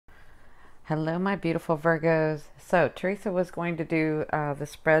Hello, my beautiful Virgos. So, Teresa was going to do the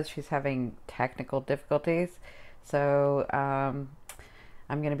spreads. She's having technical difficulties. So, I'm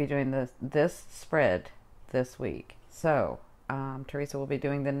going to be doing this spread this week. So, Teresa will be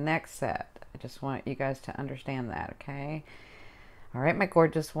doing the next set. I just want you guys to understand that, okay? All right, my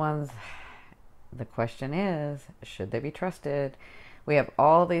gorgeous ones. The question is, should they be trusted? We have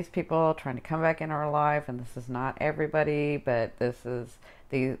all these people trying to come back in our life, and this is not everybody, but this is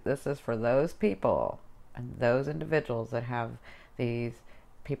for those people and those individuals that have these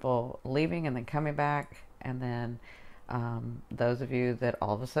people leaving and then coming back, and then those of you that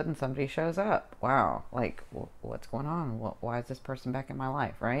all of a sudden somebody shows up. Wow, like what's going on? Why is this person back in my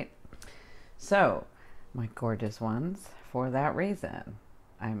life, right? So, my gorgeous ones, for that reason,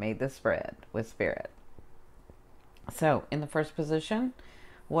 I made this spread with Spirit. So, in the first position,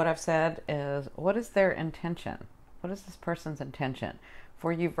 what I've said is, what is their intention? What is this person's intention?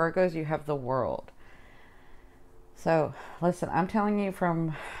 For you Virgos, you have the World. So, listen, I'm telling you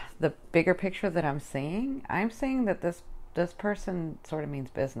from the bigger picture that I'm seeing that this person sort of means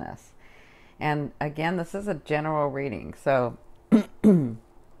business. And again, this is a general reading. So,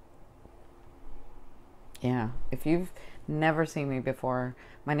 yeah, if you've never seen me before,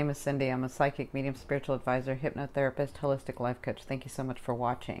 my name is Cindy. I'm a psychic, medium, spiritual advisor, hypnotherapist, holistic life coach. Thank you so much for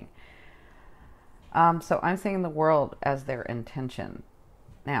watching. So I'm seeing the World as their intention.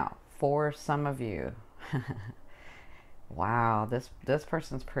 Now, for some of you, wow, this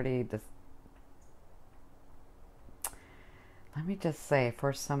person's pretty. Let me just say,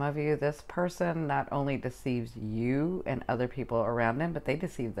 for some of you, this person not only deceives you and other people around them, but they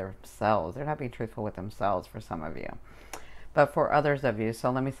deceive themselves. They're not being truthful with themselves for some of you. But for others of you,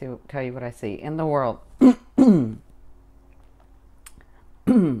 so let me tell you what I see. In the World,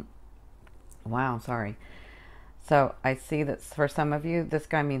 wow, sorry. So I see that for some of you, this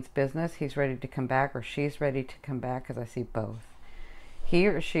guy means business. He's ready to come back, or she's ready to come back, because I see both. He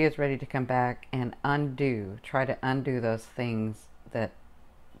or she is ready to come back and try to undo those things that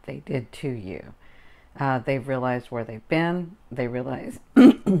they did to you. They've realized where they've been. They realize,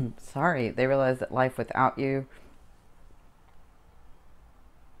 they realize that life without you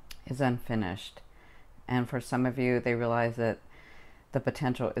is unfinished. And for some of you, they realize that the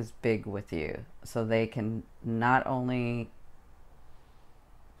potential is big with you. So they can not only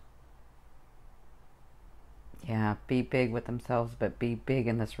be big with themselves, but be big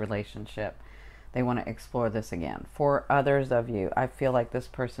in this relationship. They want to explore this again. For others of you, I feel like this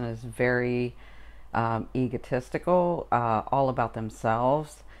person is very egotistical, all about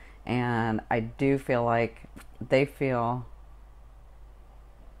themselves. And I do feel like they feel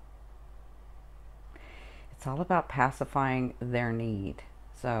it's all about pacifying their need.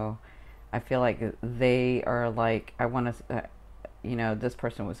 So I feel like they are like, I want to, this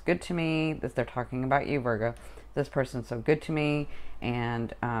person was good to me. They're talking about you, Virgo. This person's so good to me,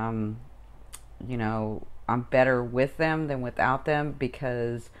 and I'm better with them than without them,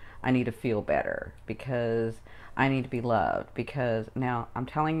 because I need to feel better, because I need to be loved. Because now I'm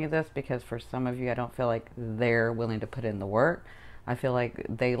telling you this because for some of you, I don't feel like they're willing to put in the work. I feel like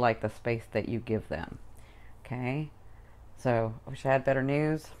they like the space that you give them. Okay, so I wish I had better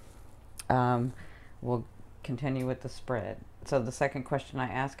news. We'll continue with the spread. So the second question I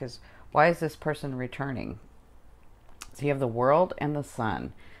ask is, why is this person returning? So you have the World and the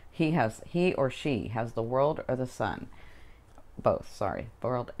Sun. He or she has the World or the Sun. Both, sorry,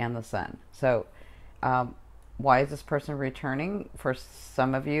 World and the Sun. So why is this person returning? For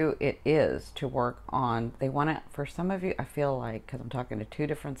some of you, it is to work on, for some of you, I feel like, because I'm talking to two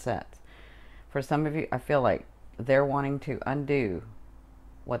different sets, for some of you, I feel like they're wanting to undo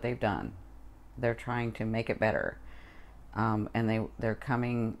what they've done. They're trying to make it better. And they're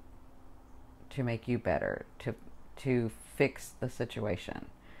coming to make you better, to fix the situation.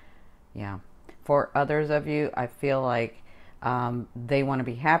 Yeah. For others of you, I feel like they want to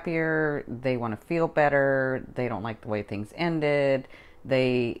be happier. They want to feel better. They don't like the way things ended.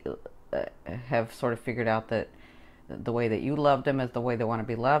 They have sort of figured out that the way that you loved them is the way they want to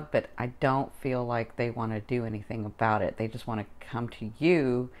be loved, but I don't feel like they want to do anything about it. They just want to come to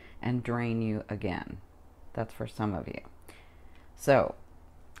you and drain you again. That's for some of you. So,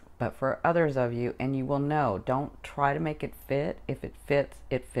 but for others of you, and you will know, don't try to make it fit. If it fits,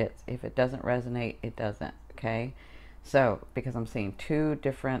 it fits. If it doesn't resonate, it doesn't. Okay? So, because I'm seeing two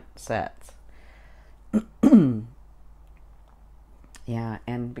different sets. Yeah,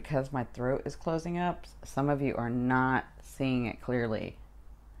 and because my throat is closing up, some of you are not seeing it clearly.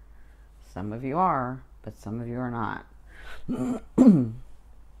 Some of you are, but some of you are not.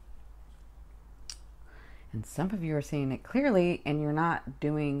 And some of you are seeing it clearly and you're not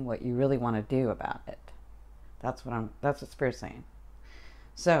doing what you really want to do about it. That's what Spirit's saying.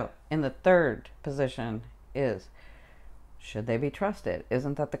 So, in the third position is, should they be trusted?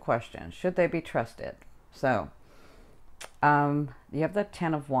 Isn't that the question? Should they be trusted? So, you have the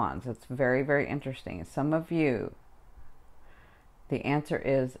Ten of Wands. It's very, very interesting. Some of you, the answer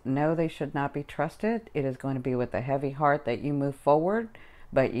is no, they should not be trusted. It is going to be with a heavy heart that you move forward,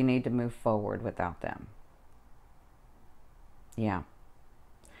 but you need to move forward without them. Yeah.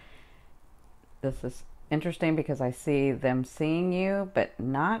 This is interesting because I see them seeing you, but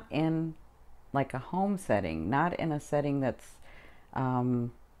not in like a home setting, not in a setting that's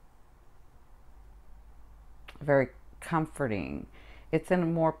very comforting. It's in a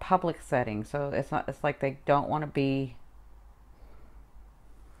more public setting, so it's like they don't want to be,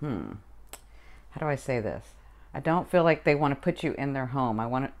 how do I say this? I don't feel like they want to put you in their home.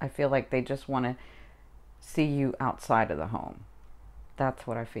 I feel like they just want to see you outside of the home. That's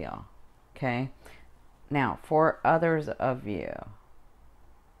what I feel. Okay? Now, for others of you,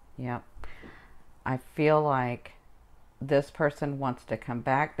 yep, I feel like this person wants to come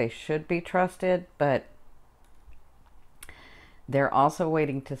back. They should be trusted, but they're also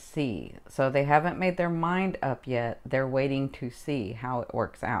waiting to see. So they haven't made their mind up yet. They're waiting to see how it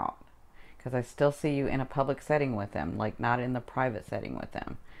works out. Because I still see you in a public setting with them, like not in the private setting with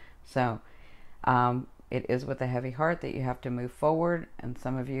them. So it is with a heavy heart that you have to move forward. And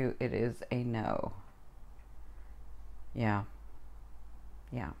some of you, it is a no. Yeah.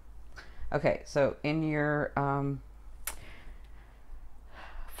 Yeah. Okay, so in your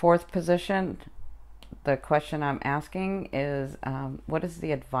fourth position, the question I'm asking is, what is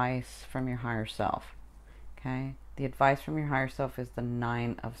the advice from your higher self? Okay, the advice from your higher self is the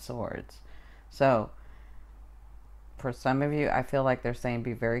Nine of Swords. So, for some of you, I feel like they're saying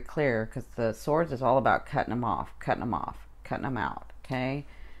be very clear, because the swords is all about cutting them off, cutting them out, okay?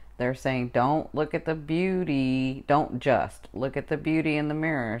 They're saying don't look at the beauty, don't just look at the beauty in the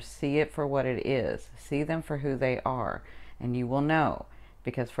mirror, see it for what it is, see them for who they are, and you will know.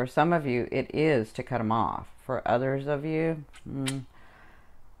 Because for some of you, it is to cut them off. For others of you,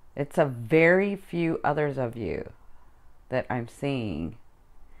 it's a very few others of you that I'm seeing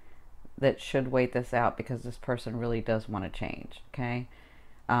that should wait this out, because this person really does want to change, okay?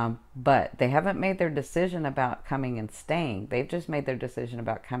 But they haven't made their decision about coming and staying. They've just made their decision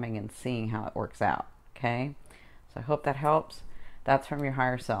about coming and seeing how it works out, okay? So I hope that helps. That's from your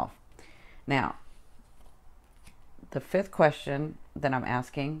higher self. Now, the fifth question that I'm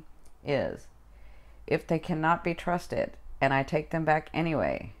asking is, if they cannot be trusted and I take them back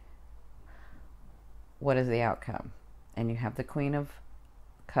anyway, what is the outcome? And you have the Queen of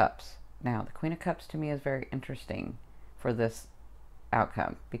Cups. Now, the Queen of Cups to me is very interesting for this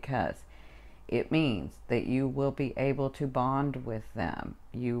outcome, because it means that you will be able to bond with them.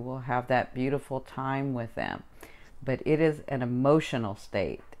 You will have that beautiful time with them. But it is an emotional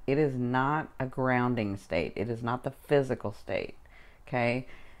state. It is not a grounding state. It is not the physical state. Okay?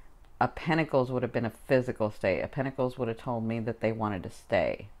 A Pentacles would have been a physical state. A Pentacles would have told me that they wanted to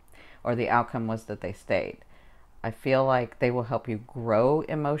stay, or the outcome was that they stayed. I feel like they will help you grow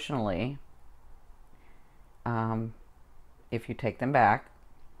emotionally if you take them back.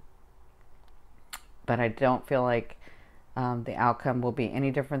 But I don't feel like the outcome will be any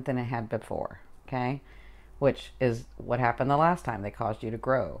different than it had before. Okay? Which is what happened the last time. They caused you to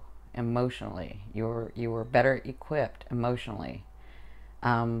grow emotionally. You were better equipped emotionally.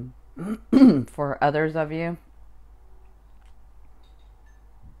 For others of you,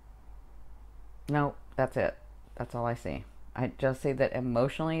 no, that's it. That's all I see. I just see that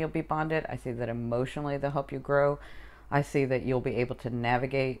emotionally you'll be bonded. I see that emotionally they'll help you grow. I see that you'll be able to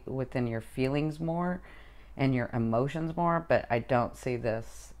navigate within your feelings more and your emotions more, but I don't see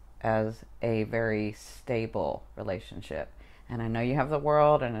this as a very stable relationship. And I know you have the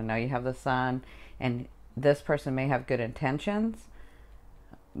World, and I know you have the Sun, and this person may have good intentions,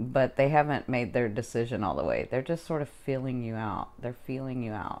 but they haven't made their decision all the way. They're just sort of feeling you out. They're feeling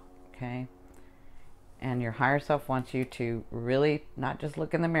you out, okay? And your higher self wants you to really not just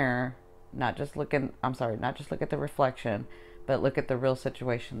look in the mirror, not just look at the reflection, but look at the real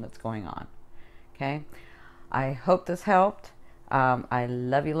situation that's going on, okay? I hope this helped. I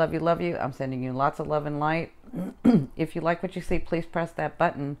love you, love you, love you. I'm sending you lots of love and light. If you like what you see, please press that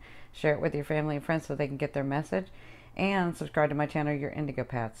button. Share it with your family and friends so they can get their message. And subscribe to my channel, Your Indigo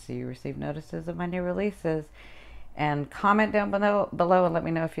Path, so you receive notices of my new releases. And comment down below and let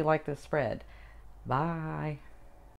me know if you like this spread. Bye.